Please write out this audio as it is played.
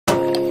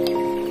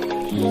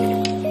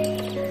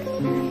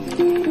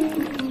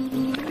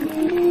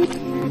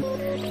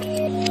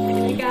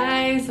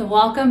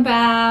welcome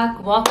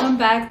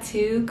back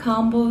to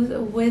Combos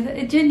with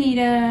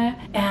Janita.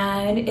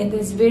 And in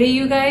this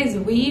video, you guys,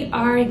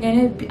 I'm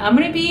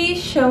gonna be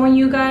showing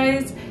you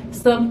guys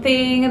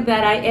something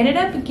that I ended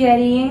up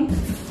getting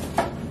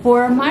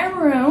for my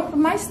room, for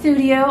my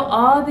studio.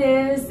 All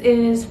this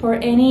is for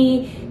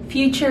any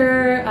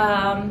future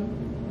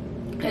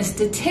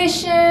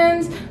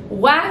estheticians,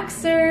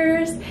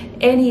 waxers,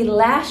 any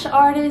lash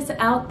artists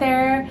out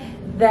there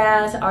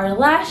that are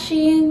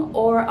lashing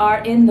or are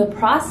in the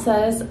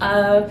process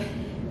of,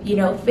 you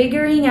know,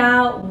 figuring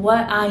out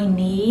what I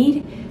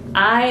need.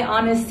 I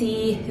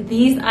honestly,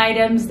 these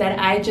items that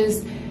I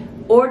just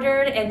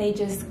ordered and they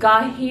just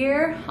got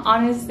here,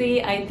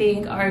 honestly, I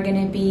think are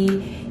gonna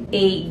be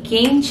a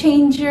game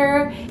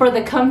changer for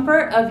the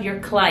comfort of your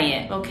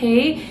client,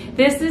 okay?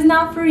 This is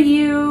not for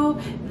you,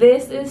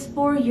 this is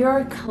for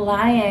your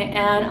client.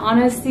 And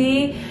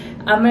honestly,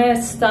 I'm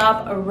gonna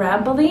stop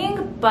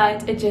rambling,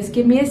 but just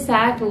give me a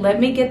sec. Let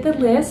me get the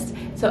list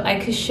so I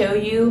could show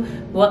you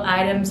what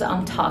items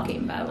I'm talking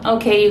about.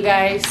 Okay, you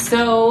guys,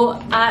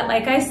 so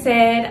like I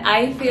said,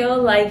 I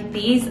feel like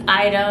these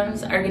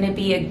items are gonna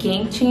be a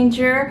game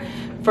changer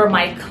for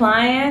my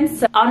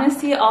clients.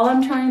 Honestly, all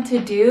I'm trying to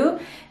do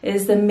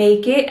is to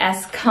make it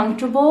as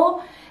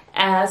comfortable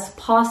as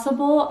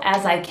possible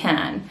as I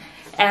can.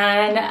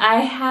 And I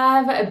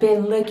have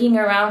been looking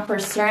around for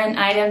certain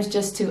items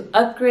just to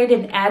upgrade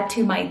and add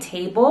to my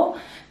table,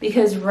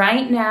 because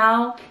right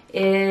now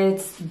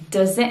it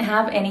doesn't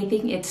have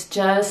anything. It's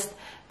just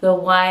the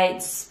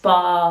white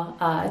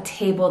spa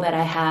table that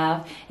I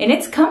have, and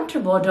it's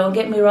comfortable, don't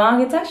get me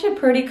wrong, it's actually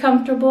pretty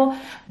comfortable,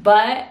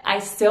 but I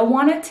still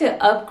wanted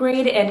to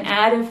upgrade and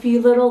add a few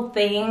little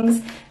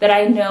things that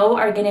I know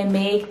are gonna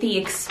make the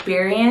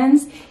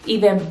experience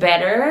even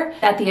better.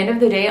 At the end of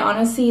the day,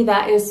 honestly,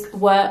 that is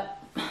what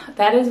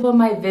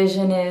my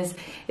vision is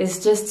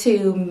just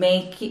to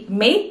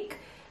make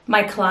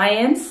my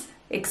clients'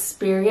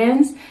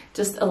 experience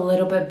just a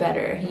little bit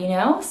better, you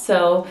know?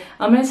 So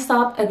I'm gonna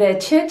stop the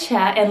chit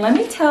chat and let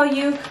me tell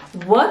you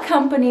what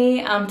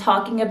company I'm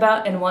talking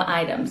about and what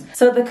items.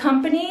 So the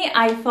company,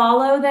 I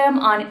follow them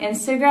on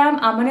Instagram.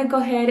 I'm gonna go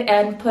ahead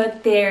and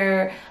put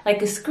their,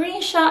 like, a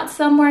screenshot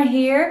somewhere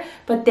here,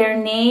 but their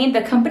name,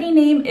 the company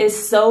name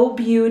is Soul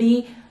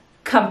Beauty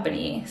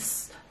Company.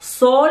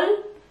 Soul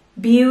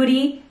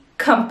Beauty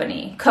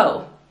Company,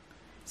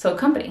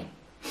 company.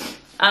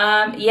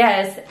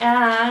 Yes,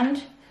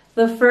 and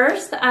the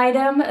first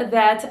item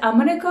that I'm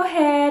gonna go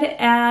ahead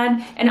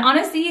and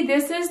honestly,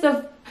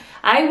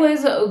 I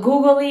was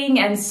Googling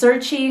and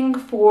searching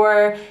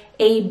for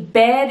a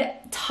bed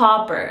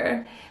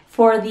topper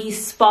for the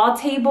spa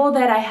table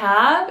that I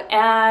have,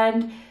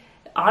 and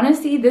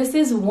honestly, this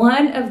is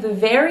one of the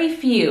very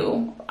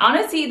few.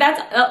 Honestly,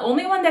 that's the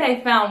only one that I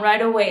found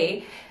right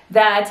away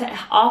that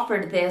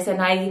offered this,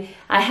 and I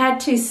had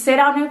to sit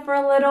on it for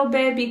a little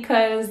bit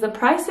because the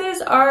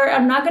prices are,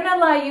 I'm not gonna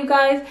lie, you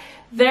guys,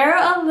 they're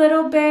a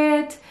little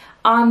bit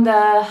on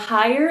the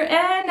higher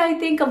end. I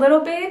think a little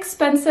bit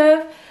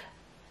expensive,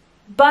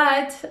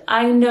 but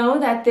I know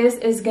that this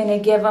is gonna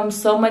give them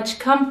so much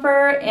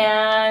comfort,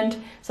 and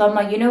so I'm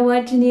like, you know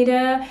what,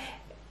 Janita,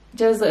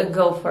 just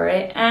go for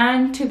it.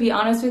 And to be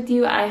honest with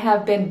you, I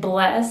have been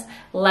blessed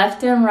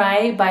left and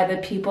right by the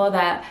people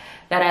that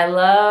I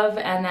love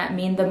and that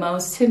mean the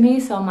most to me.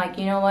 So I'm like,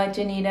 you know what,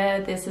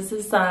 Janita, this is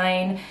a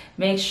sign.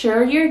 Make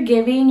sure you're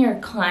giving your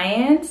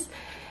clients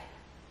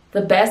the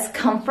best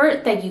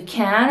comfort that you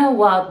can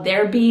while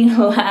they're being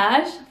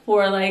lashed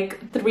for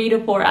like 3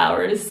 to 4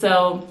 hours.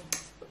 So,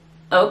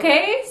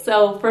 okay,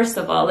 so first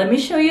of all, let me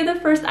show you the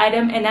first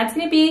item, and that's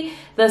gonna be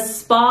the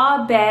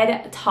spa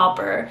bed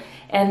topper.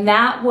 And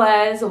that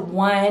was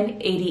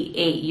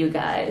 $188, you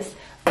guys.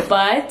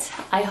 But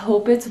I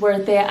hope it's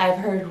worth it. I've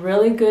heard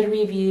really good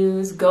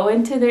reviews. Go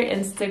into their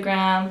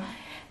Instagram.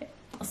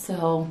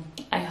 So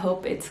I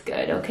hope it's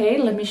good. Okay,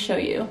 let me show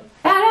you.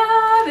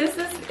 Ta-da! This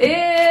is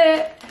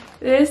it.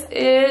 This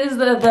is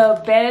the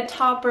bed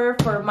topper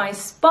for my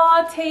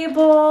spa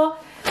table.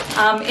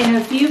 In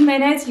a few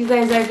minutes, you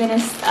guys are gonna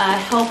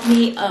help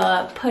me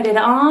put it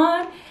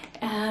on,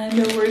 and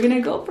we're gonna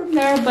go from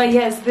there. But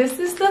yes, this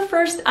is the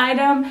first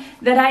item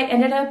that I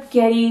ended up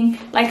getting.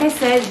 Like I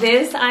said,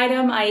 this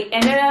item I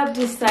ended up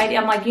deciding,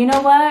 I'm like, you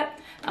know what?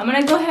 I'm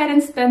gonna go ahead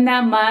and spend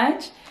that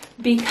much,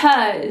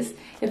 because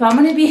if I'm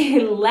gonna be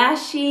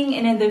lashing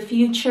and in the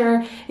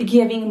future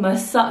giving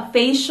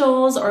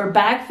facials or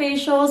back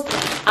facials,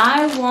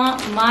 I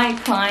want my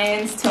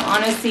clients to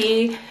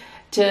honestly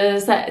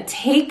just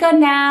take a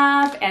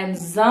nap and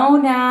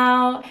zone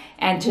out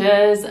and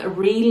just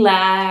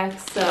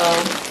relax. So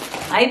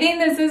I think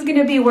this is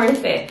gonna be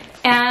worth it.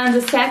 And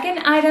the second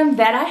item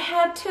that I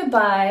had to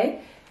buy,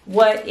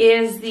 what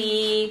is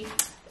the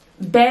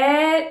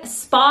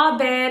spa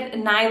bed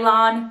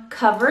nylon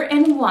cover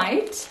in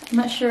white. I'm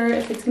not sure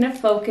if it's gonna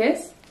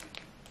focus,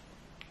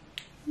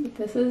 but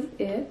this is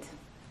it.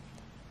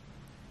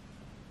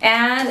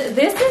 And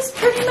this is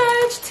pretty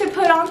much to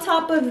put on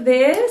top of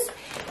this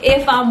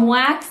if I'm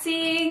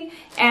waxing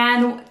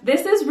And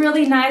this is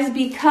really nice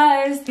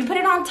because you put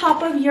it on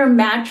top of your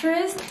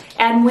mattress,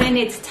 and when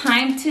it's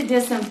time to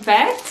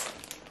disinfect,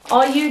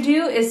 all you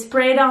do is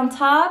spray it on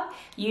top.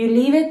 You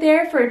leave it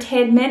there for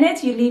 10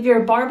 minutes. You leave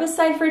your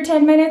barbicide for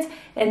 10 minutes,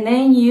 and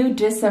then you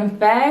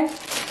disinfect.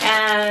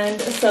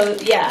 And so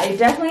yeah, I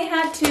definitely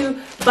had to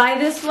buy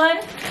this one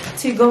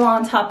to go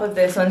on top of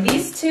this one.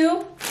 These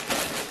two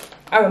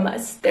are a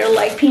must. They're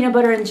like peanut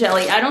butter and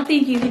jelly. I don't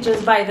think you could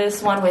just buy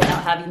this one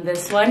without having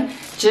this one.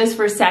 Just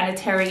for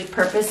sanitary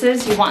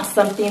purposes, you want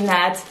something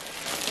that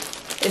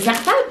is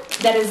not bad.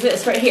 That is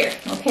this right here,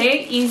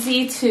 okay?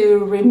 Easy to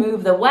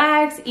remove the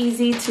wax,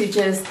 easy to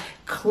just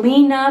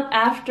clean up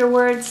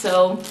afterwards.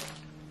 So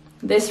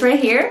this right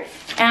here.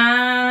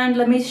 And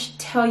let me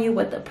tell you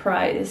what the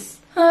price.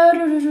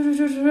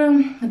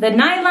 The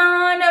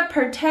nylon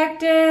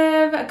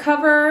protective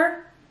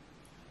cover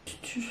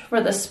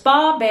for the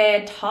spa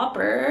bed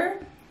topper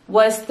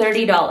was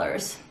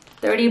 $30.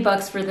 30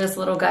 bucks for this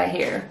little guy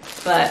here,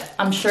 but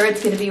I'm sure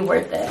it's gonna be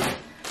worth it.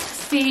 Let's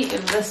see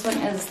if this one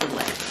is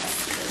like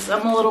this.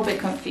 I'm a little bit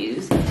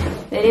confused.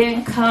 They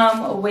didn't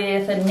come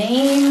with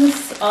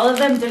names. All of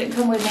them didn't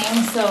come with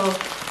names, so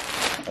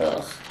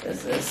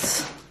this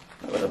is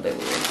a little bit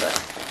weird, but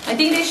I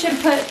think they should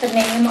put the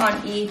name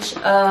on each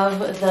of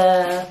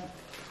the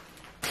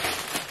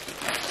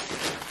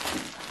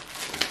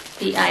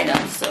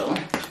items. So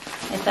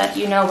I thought,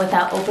 you know,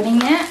 without opening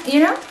it,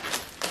 you know,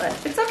 but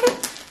it's okay.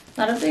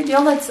 Not a big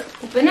deal. Let's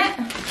open it.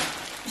 I'm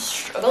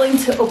struggling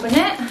to open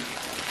it.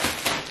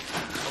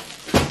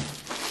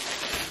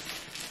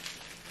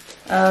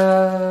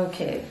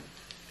 Okay.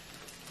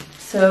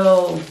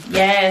 So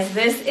yes,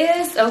 this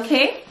is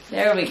okay.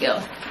 There we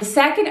go. The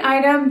second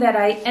item that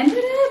I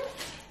ended up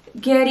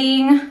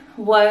getting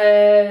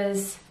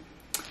was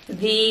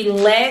the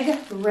leg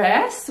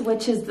rest,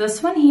 which is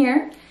this one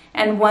here.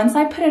 And once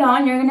I put it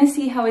on, you're gonna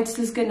see how it's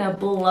just gonna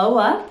blow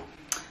up.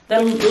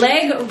 The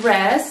leg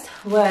rest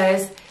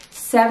was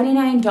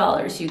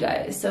 $79, you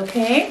guys,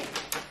 okay?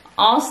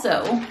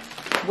 Also,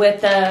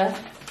 with the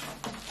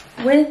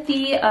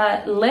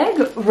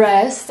leg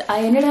rest,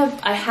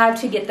 I had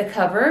to get the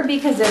cover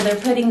because then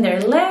they're putting their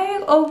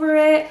leg over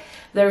it,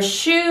 their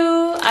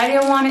shoe. I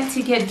didn't want it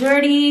to get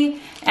dirty,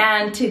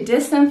 and to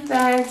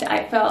disinfect,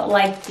 I felt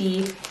like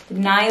the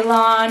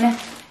nylon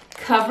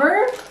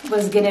cover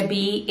was gonna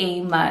be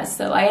a must.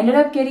 So I ended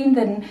up getting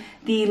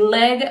the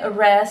leg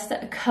rest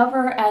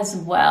cover as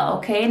well,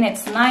 okay? And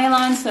it's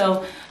nylon,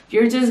 so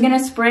you're just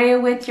gonna spray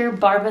it with your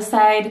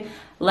barbicide,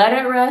 let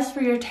it rest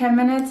for your 10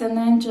 minutes, and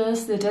then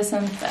just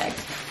disinfect.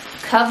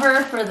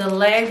 Cover for the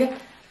leg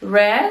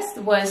rest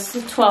was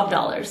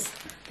 $12.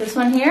 This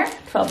one here,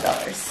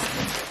 $12.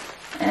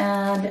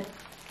 And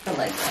I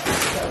like that.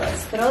 So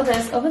let's throw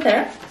this over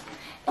there.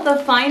 The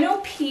final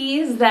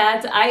piece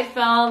that I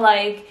felt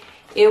like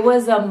it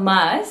was a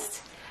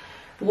must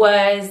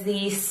was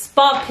the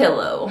spa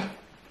pillow.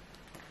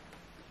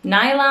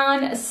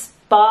 Nylon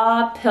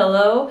spa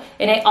pillow,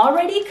 and it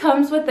already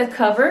comes with the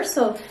cover.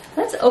 So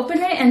let's open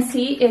it and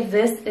see if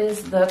this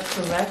is the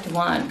correct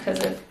one, because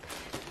it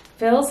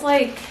feels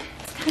like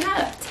it's kind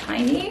of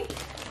tiny.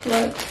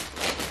 Look,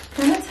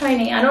 kind of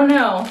tiny. I don't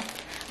know.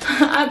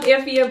 I'm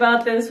iffy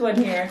about this one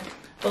here,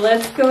 but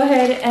let's go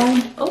ahead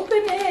and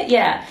open it.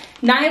 Yeah,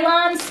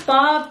 nylon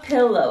spa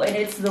pillow, and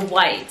it's the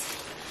white.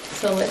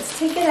 So let's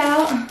take it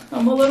out.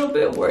 I'm a little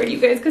bit worried, you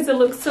guys, because it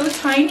looks so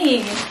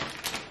tiny.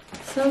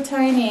 So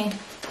tiny.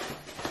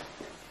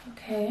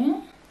 Okay.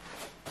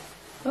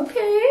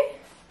 Okay.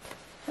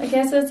 I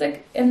guess it's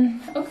like,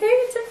 okay,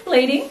 it's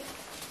inflating.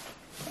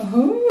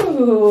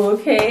 Oh,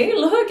 okay.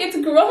 Look, it's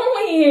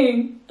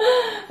growing.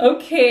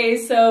 Okay,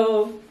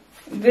 so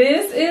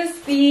this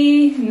is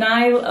the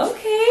nylon.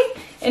 Okay.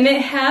 And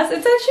it's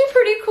actually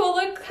pretty cool.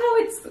 Look how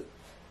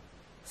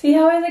see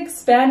how it's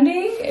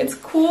expanding? It's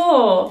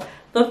cool.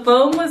 The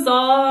foam was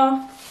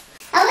all...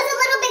 I was a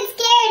little bit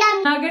scared.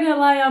 I'm not gonna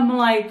lie, I'm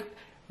like,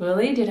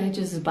 really? Did I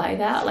just buy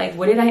that? Like,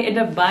 what did I end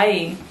up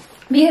buying?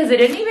 Because it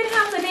didn't even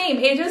have the name.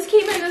 It just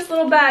came in this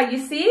little bag, you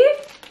see?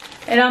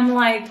 And I'm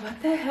like, what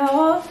the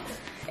hell?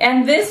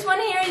 And this one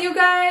here, you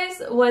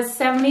guys, was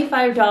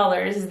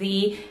 $75.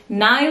 The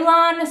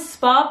nylon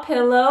spa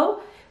pillow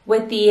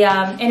with the,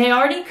 and it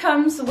already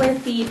comes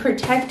with the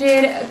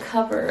protected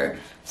cover.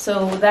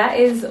 So that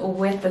is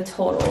with the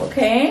total,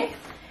 okay?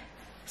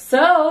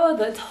 So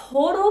the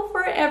total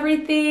for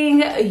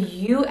everything,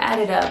 you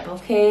added up,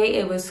 okay?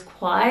 It was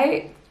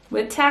quite,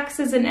 with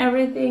taxes and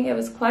everything, it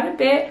was quite a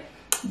bit,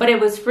 but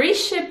it was free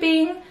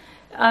shipping.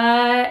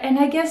 And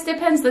I guess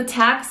depends the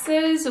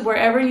taxes,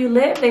 wherever you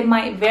live, they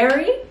might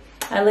vary.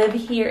 I live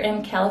here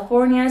in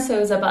California, so it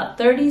was about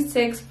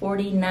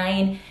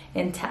 $36.49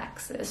 in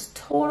taxes.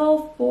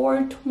 Total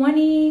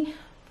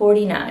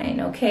 $420.49,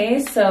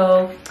 okay?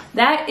 So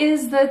that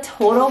is the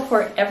total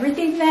for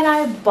everything that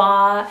I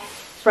bought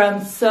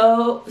from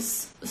Sol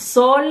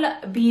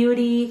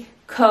Beauty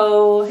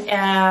Co.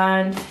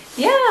 And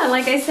yeah,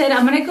 like I said,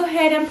 I'm gonna go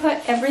ahead and put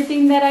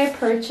everything that I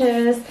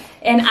purchased,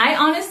 and I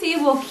honestly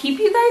will keep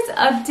you guys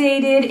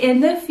updated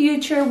in the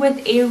future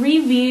with a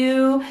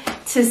review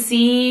to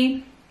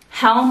see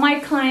how my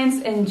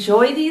clients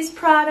enjoy these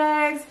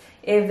products,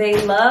 if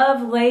they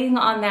love laying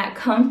on that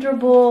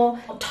comfortable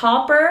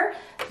topper.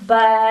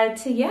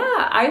 But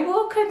yeah, I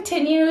will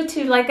continue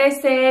to, like I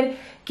said,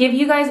 give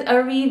you guys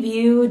a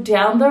review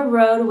down the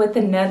road with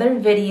another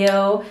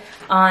video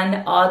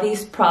on all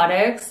these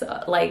products,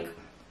 like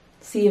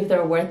see if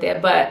they're worth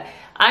it. But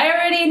I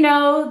already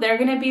know they're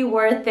gonna be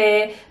worth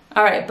it.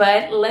 All right,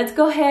 but let's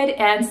go ahead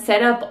and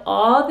set up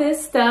all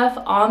this stuff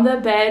on the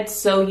bed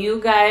so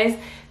you guys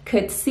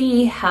could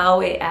see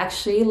how it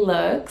actually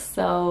looks.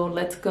 So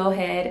let's go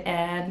ahead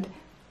and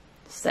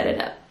set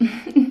it up.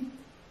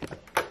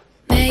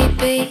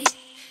 Maybe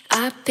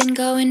I've been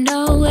going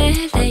nowhere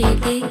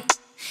lately.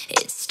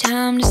 It's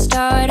time to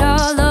start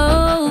all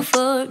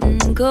over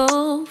and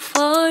go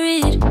for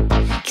it.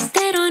 'Cause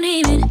they don't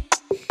even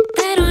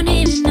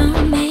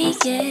know me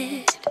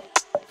yet.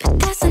 But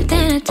that's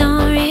something I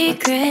don't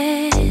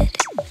regret.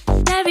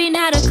 Every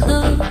night I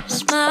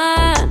close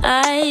my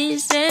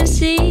eyes and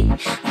see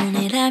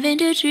only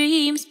lavender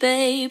dreams,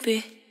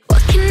 baby.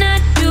 What can I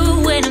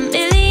do when I'm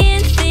ill?